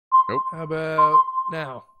Nope. How about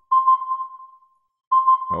now?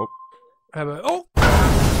 Nope. How about... Oh!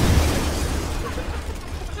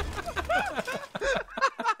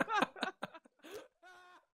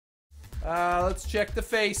 Let's check the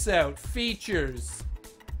face out. Features.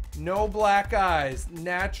 No black eyes.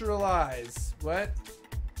 Natural eyes. What?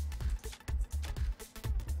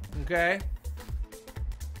 Okay.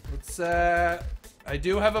 Let's, I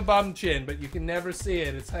do have a bum chin, but you can never see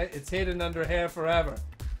it. It's hidden under hair forever.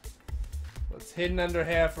 It's hidden under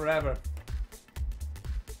hair forever.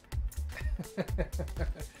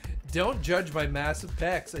 Don't judge my massive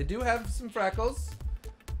pecs. I do have some freckles.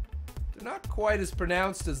 They're not quite as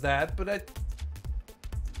pronounced as that, but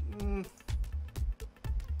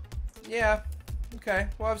yeah. Okay,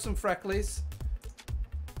 we'll have some frecklies.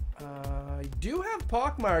 I do have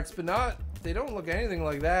pock marks, but they don't look anything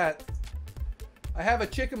like that. I have a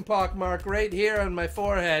chicken pock mark right here on my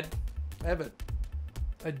forehead. I have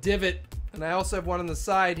a divot, and I also have one on the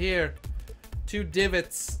side here. 2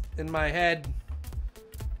 divots in my head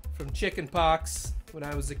from chicken pox when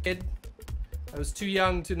I was a kid. I was too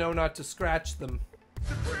young to know not to scratch them.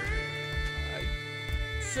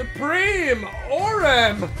 Supreme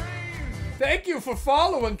Orem! Thank you for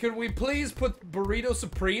following. Could we please put Burrito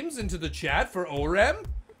Supremes into the chat for Orem?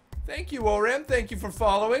 Thank you, Orem. Thank you for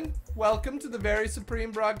following. Welcome to the very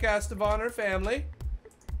Supreme Broadcast of Honor family.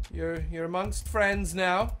 You're amongst friends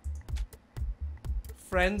now.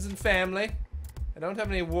 Friends and family. I don't have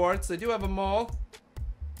any warts. I do have a mole.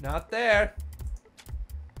 Not there.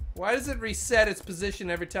 Why does it reset its position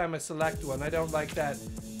every time I select one? I don't like that.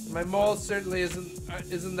 My mole certainly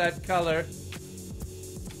isn't that color.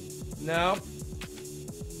 Nope.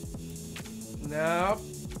 Nope.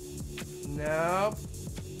 Nope.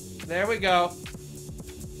 There we go.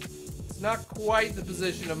 It's not quite the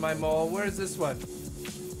position of my mole. Where's this one?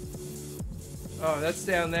 Oh, that's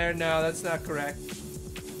down there. No, that's not correct.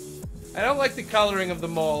 I don't like the coloring of the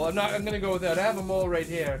mole. I'm gonna go with that. I have a mole right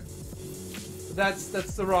here. That's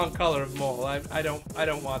the wrong color of mole. I don't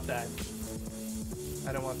want that.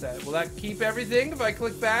 I don't want that. Will that keep everything if I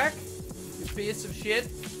click back? You piece of shit.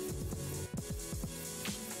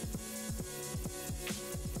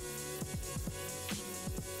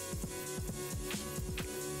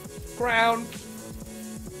 Crown.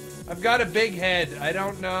 I've got a big head. I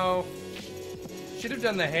don't know. Should have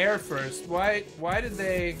done the hair first. Why did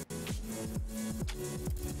they...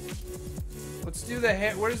 Let's do the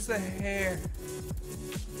hair. Where's the hair?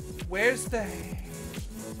 Where's the hair?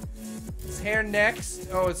 Is hair next?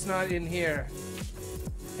 Oh, it's not in here.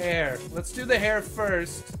 Hair. Let's do the hair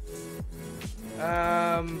first.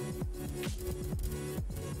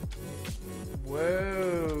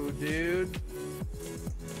 Whoa, dude.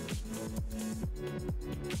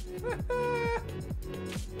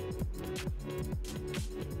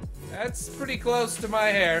 That's pretty close to my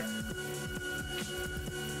hair.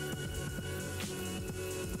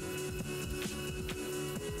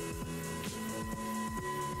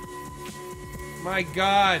 My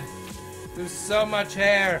God, there's so much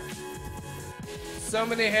hair. So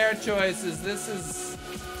many hair choices. This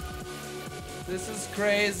is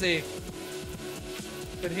crazy.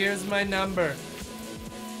 But here's my number.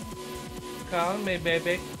 Call me,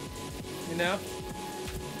 baby. You know?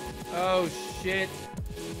 Oh, shit.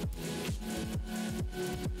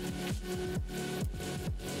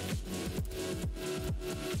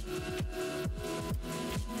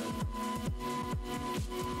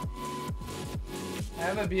 I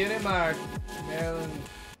have a beauty mark.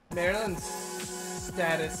 Maryland's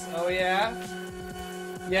status. Oh, yeah?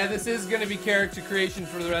 Yeah, this is going to be character creation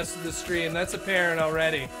for the rest of the stream. That's apparent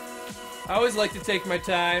already. I always like to take my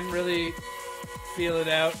time, really feel it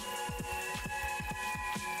out.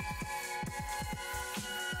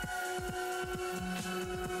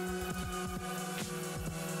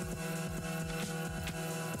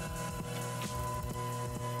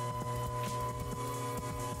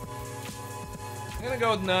 I'm gonna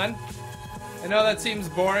go with none. I know that seems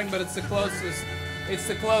boring, but it's the closest. It's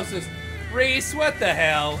the closest. Reese, what the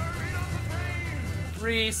hell?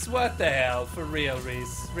 Reese, what the hell? For real,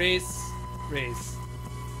 Reese. Reese.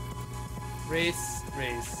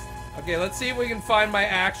 Okay, let's see if we can find my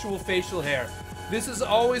actual facial hair. This has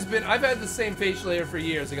always been... I've had the same facial hair for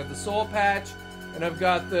years. I got the soul patch, and I've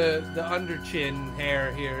got the under chin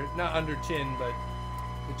hair here. Not under chin, but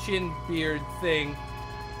the chin beard thing.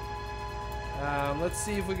 Let's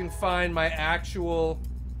see if we can find my actual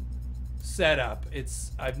setup.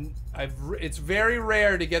 It's very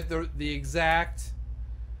rare to get the exact.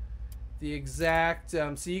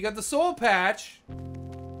 See, you got the soul patch,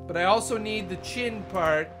 but I also need the chin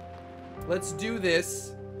part. Let's do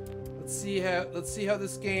this. Let's Let's see how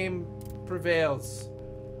this game prevails.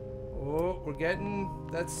 Oh, we're getting,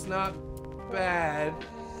 that's not bad.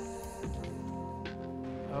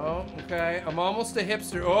 Oh, okay. I'm almost a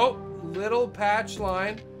hipster. Oh, little patch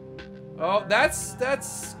line. Oh,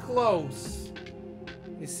 that's close.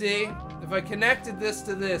 You see, if I connected this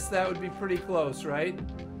to this, that would be pretty close, right?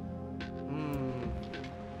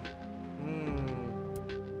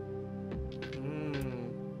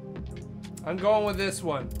 I'm going with this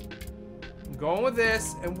one. I'm going with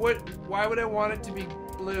this, and why would I want it to be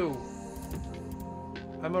blue?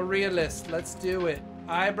 I'm a realist. Let's do it.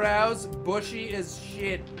 Eyebrows, bushy as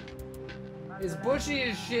shit. Is bushy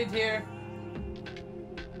as shit here?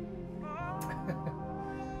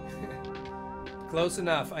 Close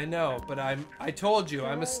enough, I know, but I told you,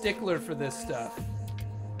 I'm a stickler for this stuff.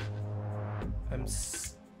 I'm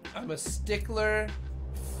a stickler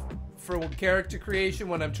for character creation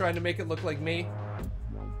when I'm trying to make it look like me.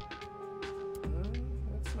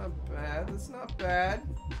 That's not bad. That's not bad.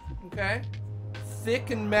 Okay. Thick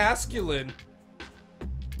and masculine.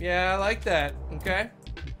 Yeah, I like that. Okay.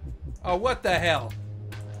 Oh, what the hell?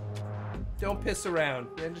 Don't piss around.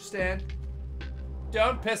 You understand?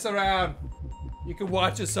 Don't piss around. You can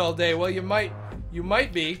watch us all day. Well, you might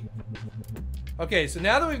be. Okay, so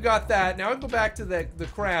now that we've got that, now I go back to the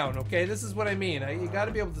crown, okay? This is what I mean. You gotta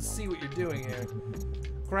be able to see what you're doing here.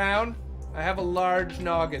 Crown, I have a large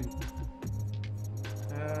noggin.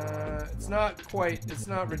 It's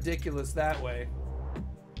not ridiculous that way.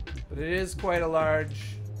 But it is quite a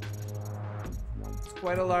large, it's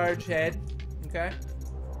quite a large head, okay?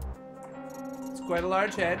 It's quite a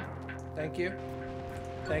large head. Thank you.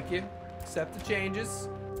 Thank you. Accept the changes,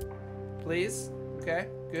 please. Okay,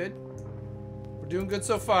 good. We're doing good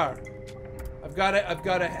so far. I've got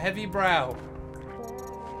a heavy brow.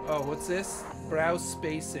 Oh, what's this? Brow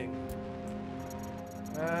spacing.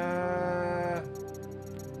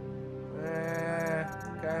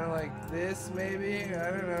 Kind of like this, maybe.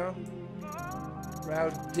 I don't know. Brow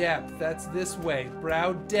depth. That's this way.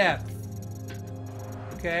 Brow depth.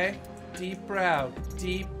 Okay. Deep brow.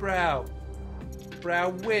 Deep brow. Brow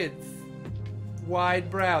width.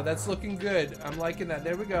 Wide brow. That's looking good. I'm liking that.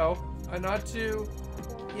 There we go. Not too...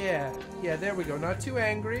 Yeah. Yeah, there we go. Not too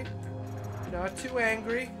angry. Not too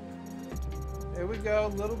angry. There we go. A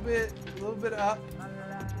little bit up.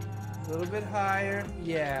 A little bit higher.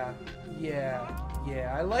 Yeah. Yeah.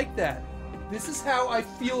 Yeah. I like that. This is how I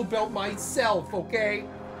feel about myself, okay?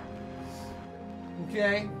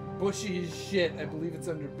 Okay? Bushy as shit. I believe it's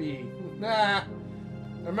under B. Nah.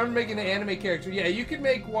 I remember making an anime character. Yeah, you could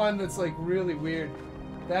make one that's like really weird.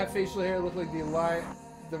 That facial hair looked like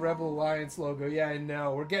the Rebel Alliance logo. Yeah, I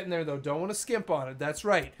know. We're getting there though. Don't want to skimp on it. That's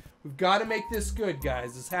right. We've got to make this good,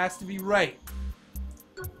 guys. This has to be right.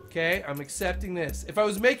 Okay, I'm accepting this. If I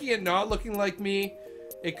was making it not looking like me,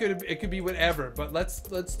 it could be whatever. But let's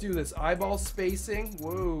do this. Eyeball spacing.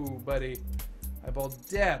 Whoa, buddy. Eyeball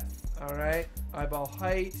depth. All right. Eyeball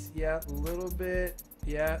height. Yeah, a little bit.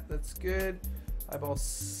 Yeah, that's good. Eyeball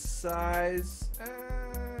size.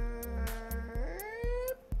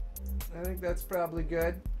 I think that's probably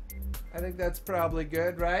good. I think that's probably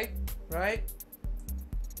good, right? Right?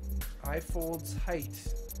 Eye folds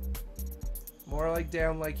height. More like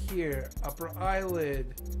down like here. Upper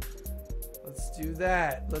eyelid. Let's do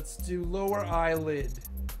that. Let's do lower eyelid.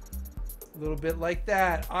 A little bit like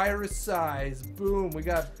that. Iris size. Boom. We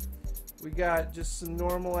got just some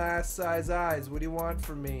normal ass size eyes. What do you want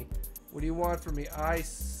from me? What do you want from me? Eye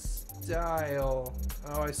style.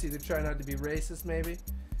 Oh, I see. They're trying not to be racist, maybe.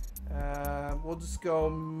 We'll just go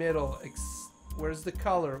middle. Where's the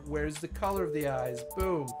color? Where's the color of the eyes?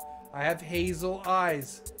 Boom. I have hazel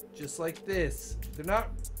eyes, just like this. They're not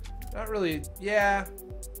really. Yeah,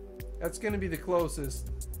 that's gonna be the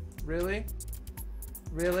closest. Really?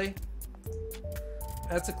 Really?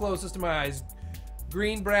 That's the closest to my eyes.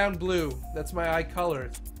 Green, brown, blue. That's my eye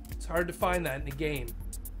color. It's hard to find that in a game.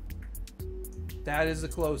 That is the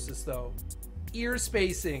closest, though. Ear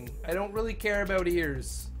spacing. I don't really care about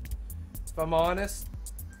ears. If I'm honest,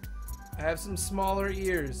 I have some smaller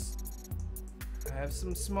ears. I have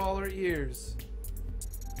some smaller ears.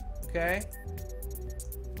 Okay?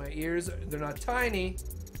 My ears, they're not tiny,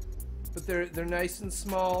 but they're nice and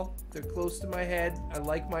small. They're close to my head. I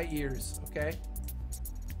like my ears, okay?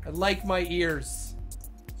 I like my ears.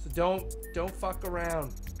 So don't fuck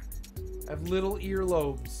around. I have little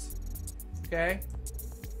earlobes. Okay?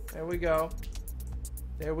 There we go.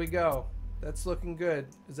 There we go. That's looking good.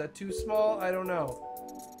 Is that too small? I don't know.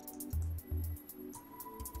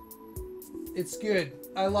 It's good.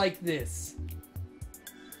 I like this.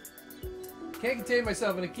 Can't contain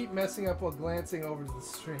myself and I keep messing up while glancing over the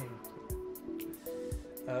stream.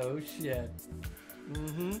 Oh shit.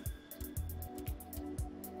 Mm-hmm.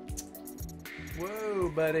 Whoa,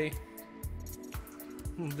 buddy.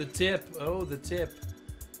 The tip. Oh, the tip.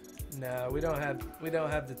 No, we don't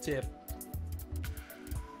have the tip.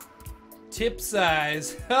 Tip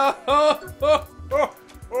size.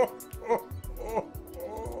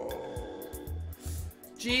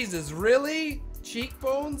 Jesus, really?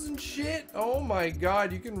 Cheekbones and shit? Oh my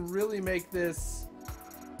god, you can really make this.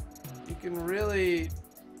 You can really.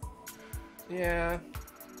 Yeah.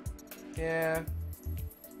 Yeah.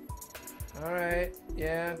 Alright.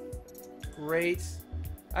 Yeah. Great.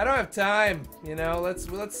 I don't have time, you know.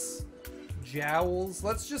 Let's jowls.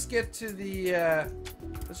 Let's just get to the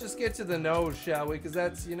nose, shall we? Because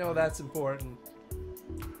that's, you know, that's important.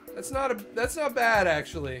 That's not bad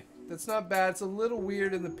actually. That's not bad. It's a little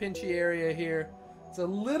weird in the pinchy area here. It's a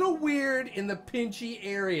little weird in the pinchy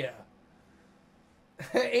area.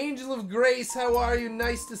 Angel of Grace, how are you?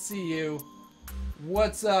 Nice to see you.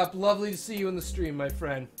 What's up? Lovely to see you in the stream, my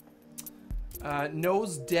friend.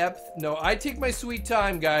 Nose depth. No, I take my sweet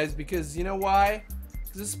time, guys, because you know why?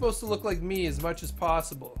 Because this is supposed to look like me as much as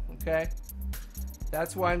possible, okay?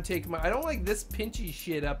 That's why I'm taking my... I don't like this pinchy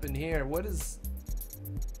shit up in here. What is...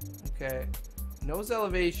 Okay. Nose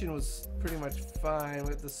elevation was pretty much fine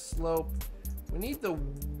with the slope. We need the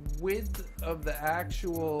width of the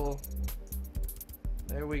actual...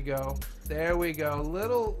 There we go. There we go.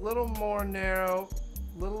 Little more narrow.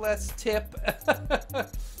 Little less tip.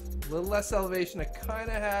 Little less elevation. I kind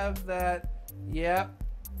of have that. Yep.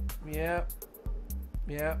 Yep.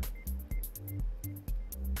 Yep.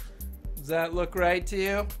 Does that look right to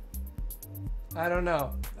you? I don't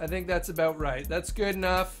know. I think that's about right. That's good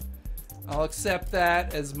enough. I'll accept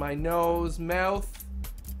that as my nose, mouth.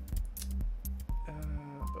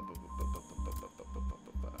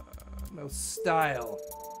 Mouth style.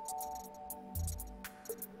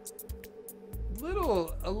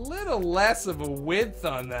 A little less of a width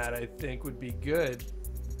on that, I think, would be good.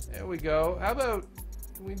 There we go. How about,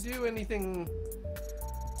 can we do anything?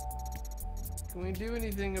 Can we do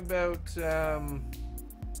anything about? I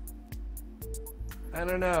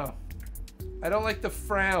don't know. I don't like the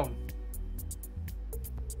frown.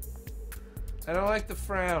 I don't like the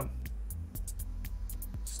frown.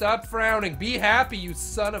 Stop frowning. Be happy, you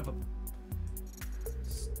son of a...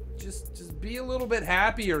 Just be a little bit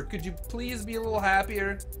happier. Could you please be a little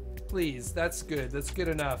happier? Please. That's good. That's good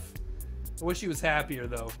enough. I wish he was happier,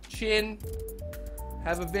 though. Chin.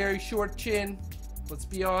 Have a very short chin. Let's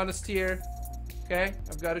be honest here. Okay?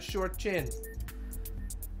 I've got a short chin.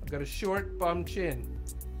 I've got a short bum chin.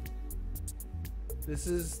 This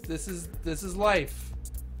is life.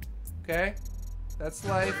 Okay? That's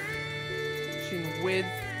life. Chin width,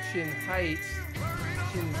 chin height,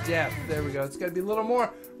 chin depth. There we go. It's got to be a little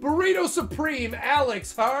more. Burrito Supreme,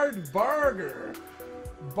 Alex Hardbarger.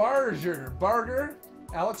 Barger.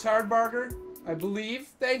 Alex Hardbarger, I believe.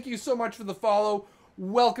 Thank you so much for the follow.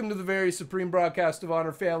 Welcome to the very Supreme Broadcast of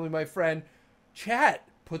Honor family, my friend. Chat,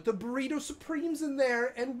 put the Burrito Supremes in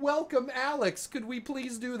there and welcome Alex. Could we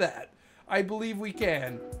please do that? I believe we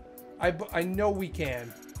can. I know we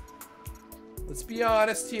can. Let's be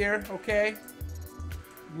honest here, okay?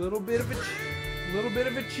 Little bit of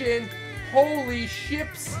a chin. Holy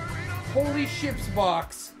ships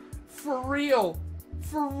box. For real,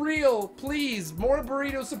 please. More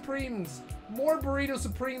Burrito Supremes. More Burrito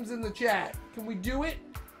Supremes in the chat. Can we do it?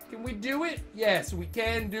 Can we do it? Yes, we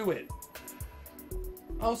can do it.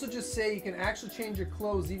 Also just say you can actually change your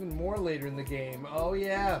clothes even more later in the game. Oh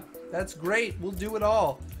yeah, that's great. We'll do it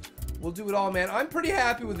all. We'll do it all, man. I'm pretty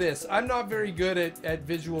happy with this. I'm not very good at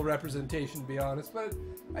visual representation, to be honest. But,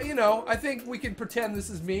 you know, I think we can pretend this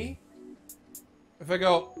is me. If I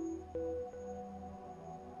go...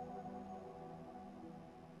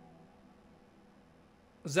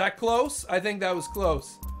 Was that close? I think that was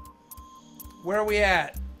close. Where are we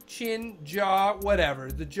at? Chin, jaw,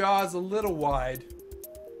 whatever. The jaw is a little wide.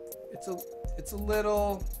 It's a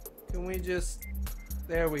little... Can we just...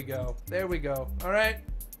 There we go. There we go. All right.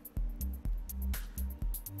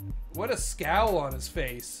 What a scowl on his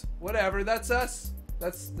face. Whatever, that's us.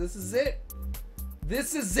 This is it.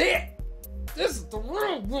 This is it. This is the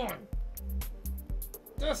real one.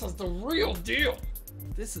 This is the real deal.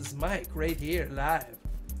 This is Mike right here live.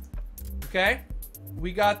 Okay?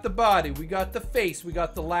 We got the body, we got the face, we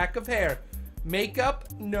got the lack of hair. Makeup?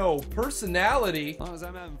 No. Personality? As long as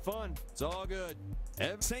I'm having fun, it's all good.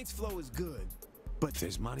 Saints Flow is good, but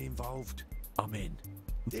there's money involved. I'm in.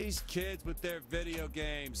 These kids with their video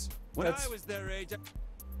games. When I was their age,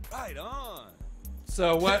 right on.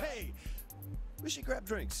 So what? Hey, we should grab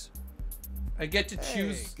drinks. I get to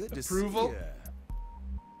choose approval?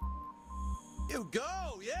 You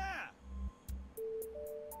go, yeah.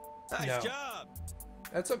 Nice No. job.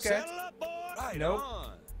 That's okay. Settle up, boy. Right Nope.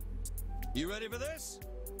 on. You ready for this?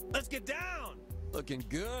 Let's get down. Looking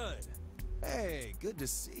good. Hey, good to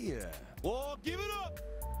see you. Well, give it up.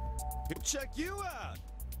 Check you out.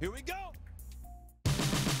 Here we go.